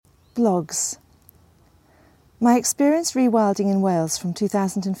Blogs. My experience rewilding in Wales from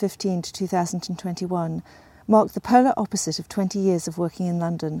 2015 to 2021 marked the polar opposite of 20 years of working in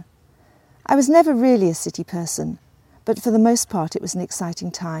London. I was never really a city person, but for the most part it was an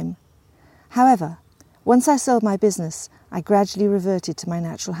exciting time. However, once I sold my business, I gradually reverted to my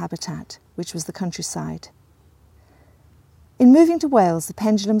natural habitat, which was the countryside. In moving to Wales, the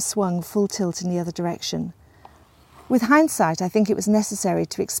pendulum swung full tilt in the other direction. With hindsight, I think it was necessary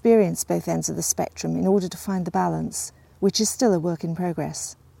to experience both ends of the spectrum in order to find the balance, which is still a work in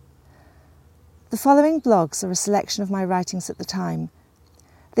progress. The following blogs are a selection of my writings at the time.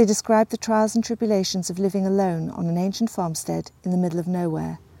 They describe the trials and tribulations of living alone on an ancient farmstead in the middle of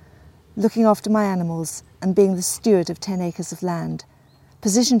nowhere, looking after my animals and being the steward of 10 acres of land,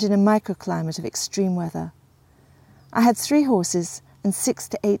 positioned in a microclimate of extreme weather. I had 3 horses and 6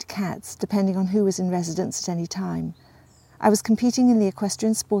 to 8 cats, depending on who was in residence at any time. I was competing in the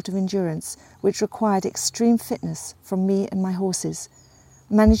equestrian sport of endurance, which required extreme fitness from me and my horses,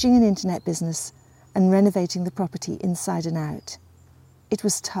 managing an internet business and renovating the property inside and out. It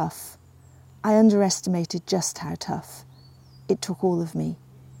was tough. I underestimated just how tough. It took all of me.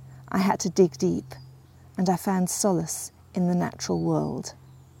 I had to dig deep, and I found solace in the natural world.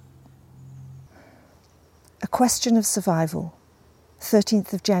 A Question of Survival,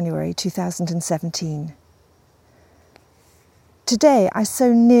 13th of January 2017. Today I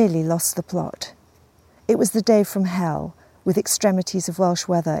so nearly lost the plot. It was the day from hell, with extremities of Welsh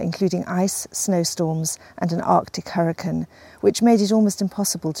weather including ice, snowstorms and an Arctic hurricane, which made it almost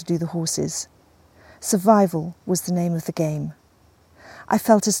impossible to do the horses. Survival was the name of the game. I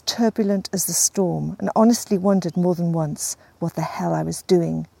felt as turbulent as the storm and honestly wondered more than once what the hell I was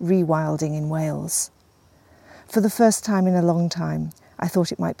doing rewilding in Wales. For the first time in a long time, I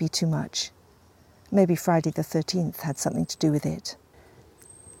thought it might be too much. Maybe Friday the 13th had something to do with it.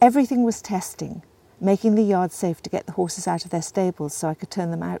 Everything was testing, making the yard safe to get the horses out of their stables so I could turn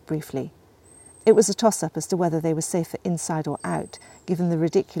them out briefly. It was a toss-up as to whether they were safer inside or out, given the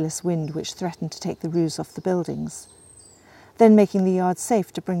ridiculous wind which threatened to take the roofs off the buildings. Then making the yard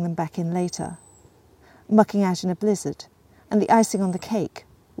safe to bring them back in later. Mucking out in a blizzard, and the icing on the cake,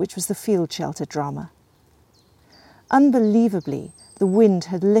 which was the field shelter drama. Unbelievably, the wind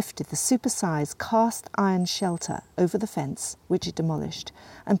had lifted the supersized cast iron shelter over the fence, which it demolished,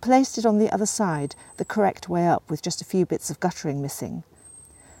 and placed it on the other side, the correct way up with just a few bits of guttering missing.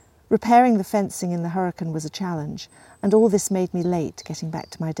 Repairing the fencing in the hurricane was a challenge, and all this made me late getting back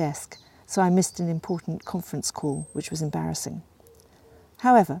to my desk, so I missed an important conference call, which was embarrassing.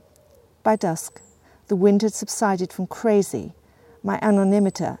 However, by dusk, the wind had subsided from crazy. My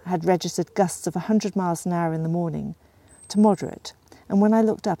anemometer had registered gusts of 100 miles an hour in the morning to moderate, and when I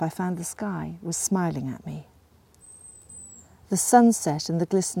looked up I found the sky was smiling at me. The sunset and the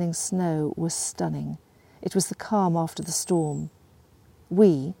glistening snow were stunning. It was the calm after the storm.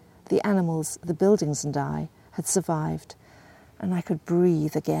 We, the animals, the buildings and I, had survived, and I could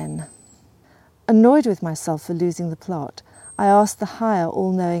breathe again. Annoyed with myself for losing the plot, I asked the higher,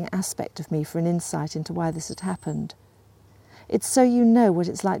 all-knowing aspect of me for an insight into why this had happened. "It's so you know what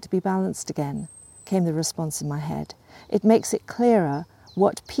it's like to be balanced again," came the response in my head. "It makes it clearer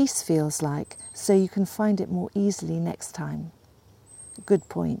what peace feels like, so you can find it more easily next time." Good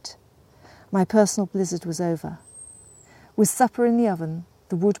point. My personal blizzard was over. With supper in the oven,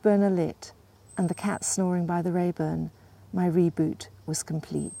 the wood burner lit, and the cat snoring by the Rayburn, my reboot was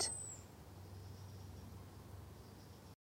complete.